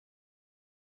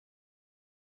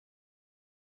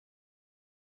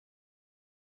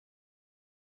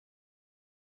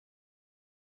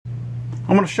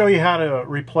I'm going to show you how to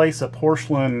replace a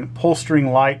porcelain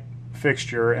pull-string light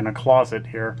fixture in a closet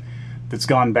here that's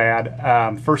gone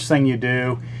bad. First thing you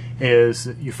do is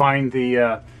you find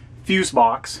the fuse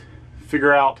box,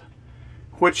 figure out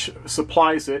which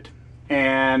supplies it,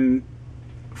 and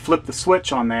flip the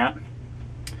switch on that.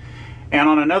 And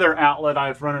on another outlet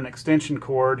I've run an extension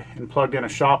cord and plugged in a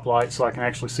shop light so I can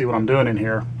actually see what I'm doing in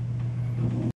here.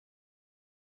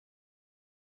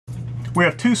 We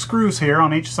have 2 screws here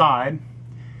on each side,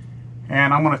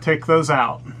 and I'm going to take those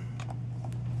out.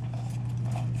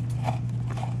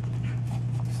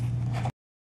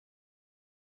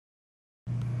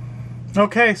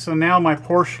 Okay, so now my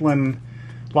porcelain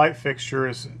light fixture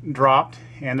is dropped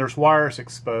and there's wires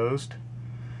exposed.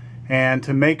 And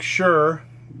to make sure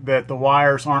that the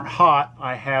wires aren't hot,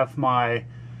 I have my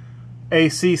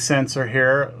AC sensor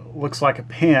here. It looks like a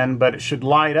pin, but it should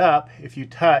light up if you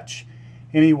touch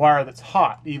any wire that's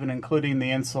hot, even including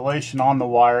the insulation on the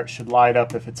wire. It should light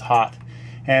up if it's hot.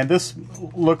 And this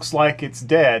looks like it's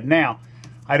dead. Now,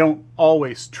 I don't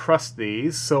always trust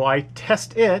these, so I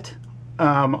test it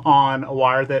on a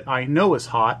wire that I know is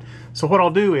hot. So what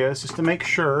I'll do is, just to make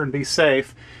sure and be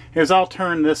safe, is I'll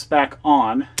turn this back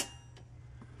on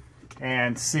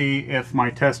and see if my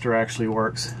tester actually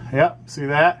works. Yep, see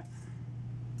that?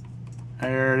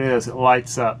 There it is, it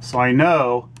lights up. So I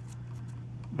know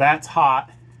that's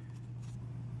hot.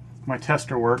 My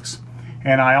tester works.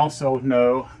 And I also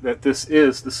know that this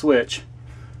is the switch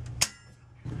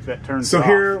that turns it off. So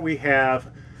here we have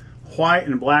white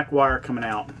and black wire coming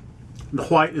out. The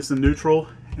white is the neutral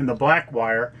and the black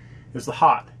wire is the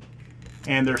hot.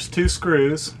 And there's 2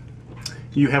 screws.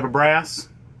 You have a brass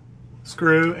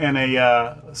screw and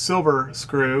a silver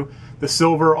screw. The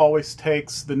silver always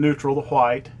takes the neutral, the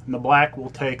white, and the black will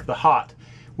take the hot.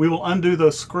 We will undo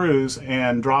those screws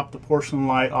and drop the porcelain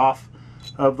light off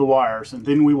of the wires, and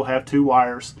then we will have 2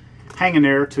 wires hanging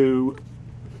there to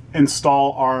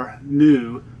install our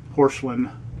new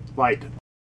porcelain light.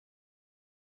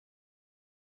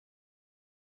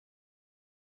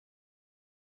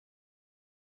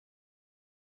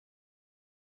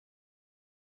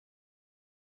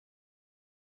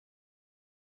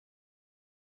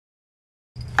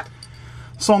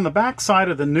 So on the back side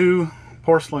of the new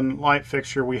porcelain light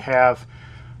fixture we have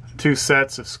 2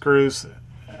 sets of screws,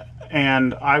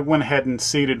 and I went ahead and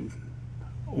seated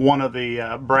one of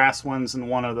the brass ones and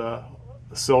one of the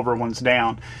silver ones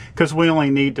down because we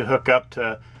only need to hook up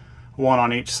to one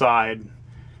on each side,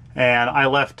 and I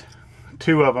left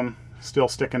 2 of them still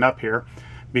sticking up here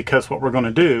because what we're going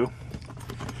to do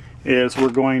is we're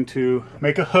going to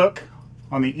make a hook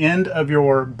on the end of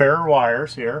your bare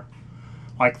wires here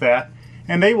like that,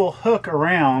 and they will hook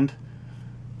around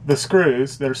the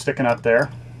screws that are sticking up there,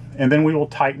 and then we will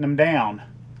tighten them down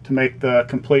to make the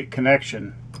complete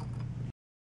connection.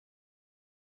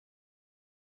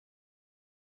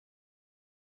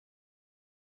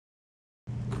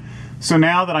 So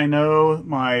now that I know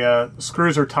my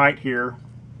screws are tight here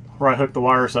where I hooked the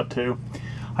wires up to,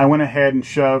 I went ahead and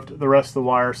shoved the rest of the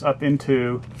wires up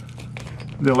into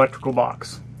the electrical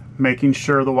box, making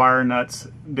sure the wire nuts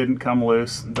didn't come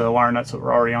loose, the wire nuts that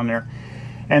were already on there.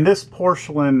 And this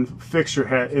porcelain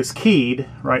fixture is keyed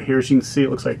right here. As you can see, it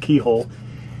looks like a keyhole.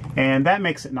 And that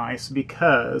makes it nice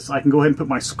because I can go ahead and put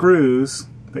my screws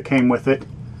that came with it,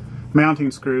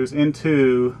 mounting screws,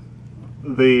 into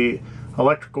the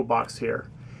electrical box here.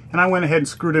 And I went ahead and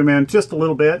screwed them in just a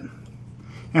little bit.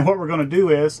 And what we're going to do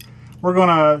is we're going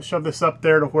to shove this up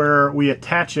there to where we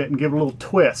attach it and give it a little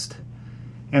twist.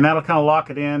 And that'll kind of lock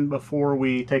it in before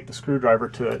we take the screwdriver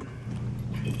to it.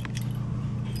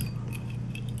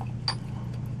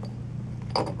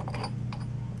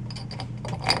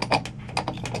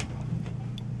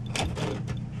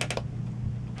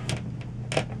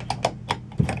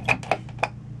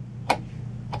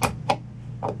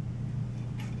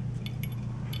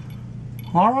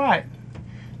 All right,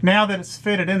 now that it's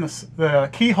fitted in the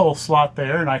keyhole slot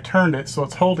there and I turned it so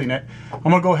it's holding it, I'm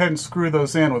going to go ahead and screw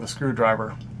those in with a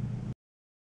screwdriver.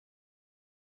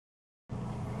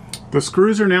 The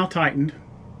screws are now tightened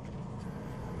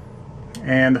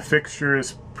and the fixture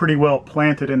is pretty well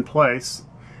planted in place.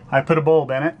 I put a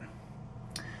bulb in it.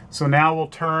 So now we'll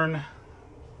turn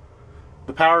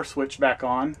the power switch back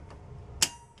on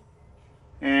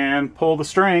and pull the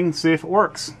string, see if it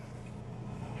works.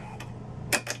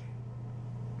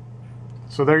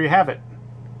 So there you have it.